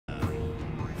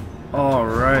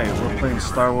Alright, we're playing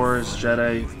Star Wars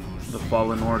Jedi The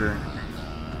Fallen Order.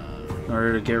 In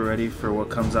order to get ready for what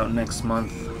comes out next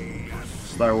month,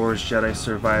 Star Wars Jedi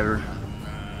Survivor.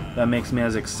 That makes me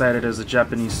as excited as a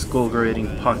Japanese schoolgirl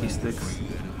eating Pocky Sticks.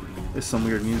 It's some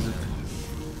weird music.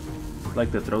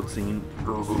 Like the throat singing.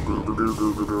 Reminds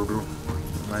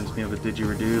me of a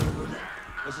didgeridoo.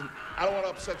 Listen, I don't want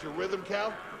to upset your rhythm,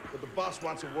 Cal, but the boss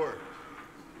wants a word.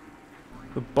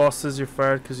 The boss says you're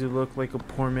fired because you look like a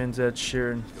poor man's Ed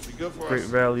Sheeran. Great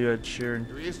value, Ed Sheeran.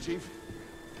 Here he is, Chief.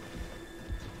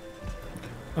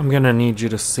 I'm gonna need you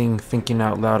to sing Thinking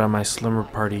Out Loud at my slumber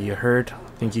party, you heard?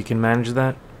 Think you can manage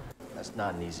that? That's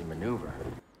not an easy maneuver.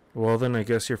 Well then, I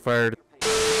guess you're fired.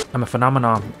 I'm a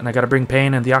phenomenon, and I gotta bring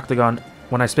pain in the octagon.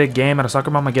 When I spit game at a soccer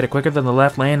mom, I get it quicker than the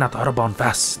left lane at the Autobahn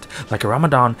fast, like a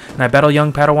Ramadan, and I battle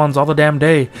young Padawans all the damn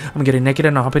day. I'm getting naked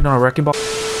and I'm hopping on a wrecking ball.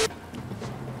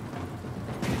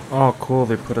 Oh cool,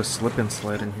 they put a slip and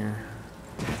slide in here.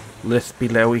 Lift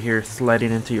below here,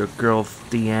 sliding into your girl's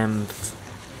DMs.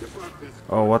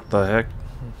 Oh, what the heck?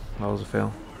 That was a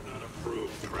fail.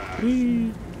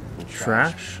 Whee.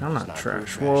 Trash? I'm not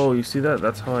trash. Whoa, you see that?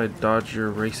 That's how I dodge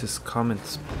your racist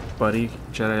comments, buddy.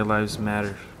 Jedi lives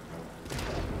matter.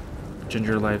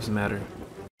 Ginger lives matter.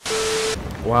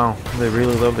 Wow, they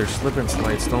really love their slip and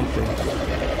slides, don't they?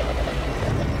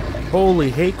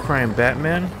 Holy hate crime,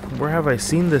 Batman. Where have I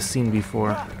seen this scene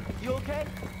before?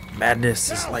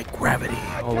 Madness is like gravity.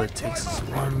 All it takes is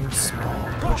one small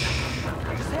push.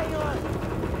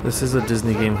 This is a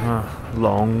Disney game, huh?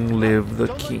 Long live the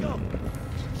king.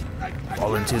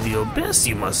 Fall into the abyss,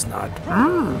 you must not.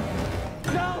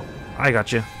 I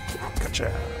got you.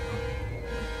 Gotcha.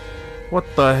 What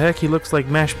the heck? He looks like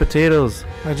mashed potatoes.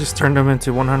 I just turned him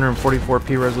into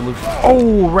 144p resolution.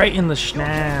 Oh, right in the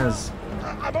schnaz.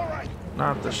 I'm all right.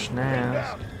 Not the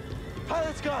schnaz.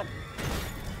 Pilot's gone.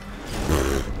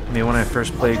 Me when I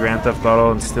first played Grand Theft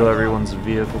Auto and steal everyone's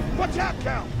vehicle. Watch out,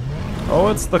 Cal. Oh,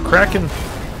 it's the Kraken.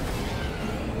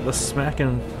 The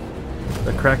smacking.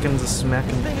 The Kraken's a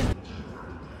smacking.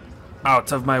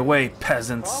 Out of my way,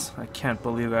 peasants. I can't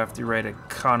believe I have to write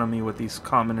economy with these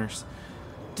commoners.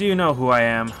 Do you know who I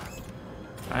am?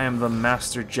 I am the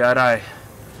Master Jedi,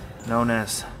 known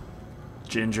as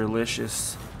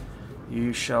Gingerlicious.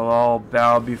 You shall all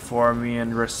bow before me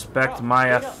and respect my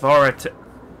authority.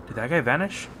 Did that guy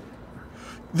vanish?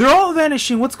 They're all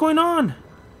vanishing! What's going on?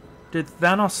 Did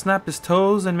Thanos snap his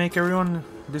toes and make everyone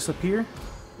disappear?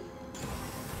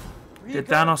 Did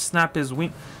Thanos snap his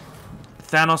wing?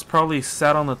 Thanos probably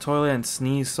sat on the toilet and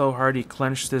sneezed so hard he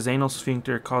clenched his anal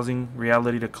sphincter, causing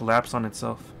reality to collapse on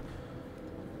itself.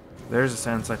 There's a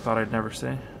sentence I thought I'd never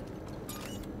say.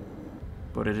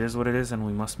 But it is what it is and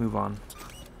we must move on.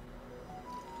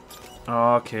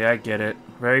 Okay, I get it.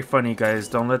 Very funny, guys.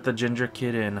 Don't let the ginger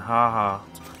kid in. Haha.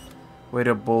 Way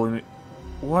to bully me.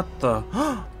 What the?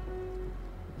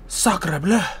 Sacre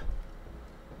bleu!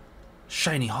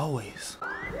 Shiny hallways.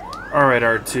 Alright,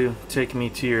 R2. Take me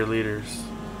to your leaders.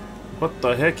 What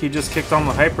the heck? He just kicked on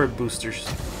the hyper boosters.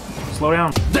 Slow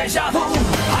down. Deja vu,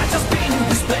 I just been in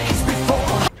this place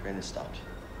before. Train has stopped.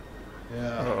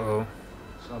 Yeah. Uh-oh.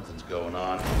 Something's going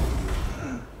on.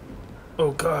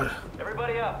 Oh god.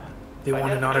 Everybody up. They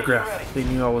want an autograph. They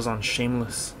knew I was on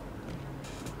Shameless.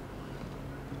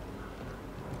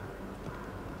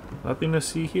 Nothing to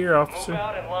see here, officer. Move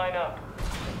out and line up.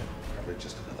 Probably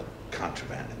just another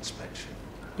contraband inspection.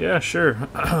 Yeah, sure.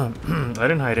 I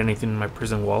didn't hide anything in my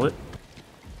prison wallet.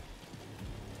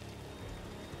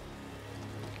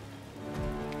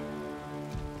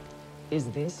 Is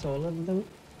this all of them?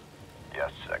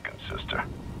 Yes, second sister.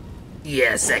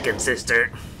 Yeah, second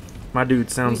sister. My dude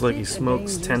sounds like he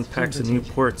smokes 10 packs of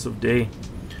Newports a day.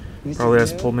 Probably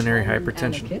has pulmonary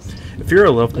hypertension. If your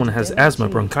loved one has asthma,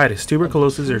 bronchitis,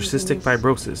 tuberculosis, or cystic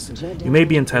fibrosis, you may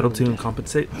be entitled to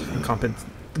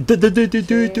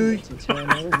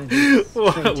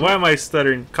Why am I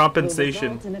stuttering?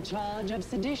 Compensation.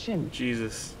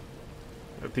 Jesus.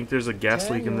 I think there's a gas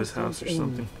leak in this house or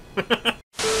something.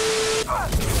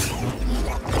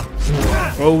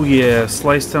 Oh yeah,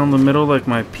 sliced down the middle like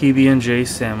my PB&J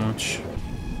sandwich.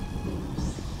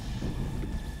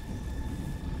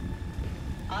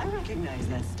 I recognize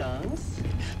that stance.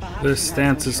 This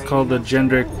stance is called the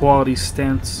gender equality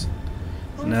stance.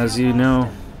 And as you know,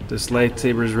 this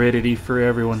lightsaber is rated E for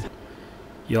everyone.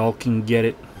 Y'all can get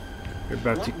it. You're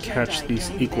about to catch these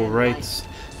equal rights.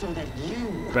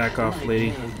 Back off,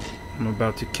 lady. I'm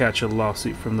about to catch a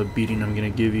lawsuit from the beating I'm gonna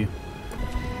give you.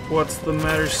 What's the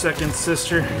matter, second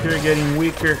sister? You're getting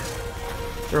weaker.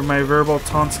 Are my verbal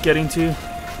taunts getting to you?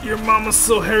 Your mama's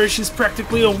so hairy she's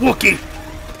practically a Wookiee!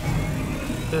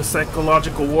 The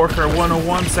psychological warfare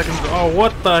 101 seconds. Oh,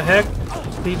 what the heck?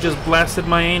 He just blasted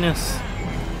my anus.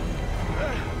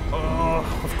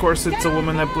 Oh, of course it's a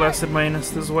woman that blasted my anus.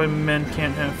 This is why men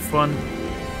can't have fun.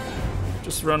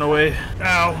 Just run away.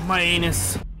 Ow, my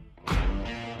anus.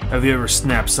 Have you ever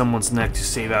snapped someone's neck to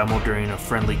save ammo during a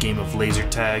friendly game of laser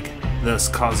tag, thus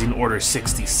causing Order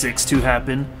 66 to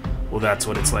happen? Well, that's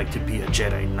what it's like to be a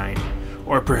Jedi Knight.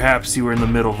 Or perhaps you were in the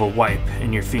middle of a wipe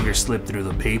and your finger slipped through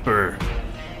the paper.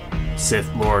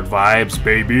 Sith Lord vibes,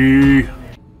 baby!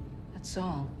 That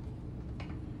song.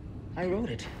 I wrote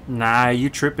it. Nah, you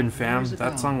trippin', fam.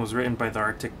 That song was written by the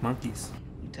Arctic Monkeys.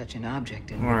 You touch an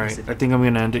object and Alright, I think I'm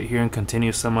gonna end it here and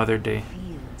continue some other day.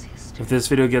 If this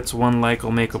video gets 1 like, I'll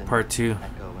make a part 2.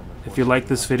 If you like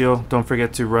this video, don't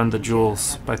forget to run the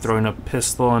jewels by throwing a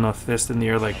pistol and a fist in the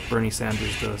air like Bernie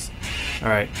Sanders does.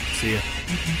 Alright, see ya.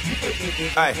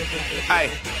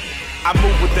 Hey, I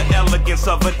move with the elegance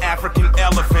of an African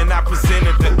elephant. I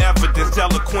presented the evidence,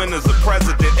 eloquent as a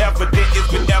president. Evident it's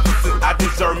been ever since I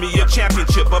deserve me a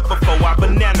championship. But before I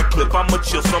banana clip, I'ma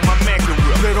chill so my man can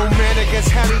rip. Little man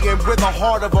against hellion with the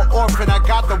heart of an orphan. I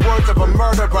got the words of a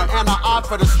murderer and an eye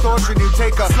for distortion. You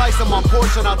take a slice of my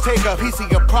portion, I'll take a piece of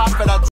your profit.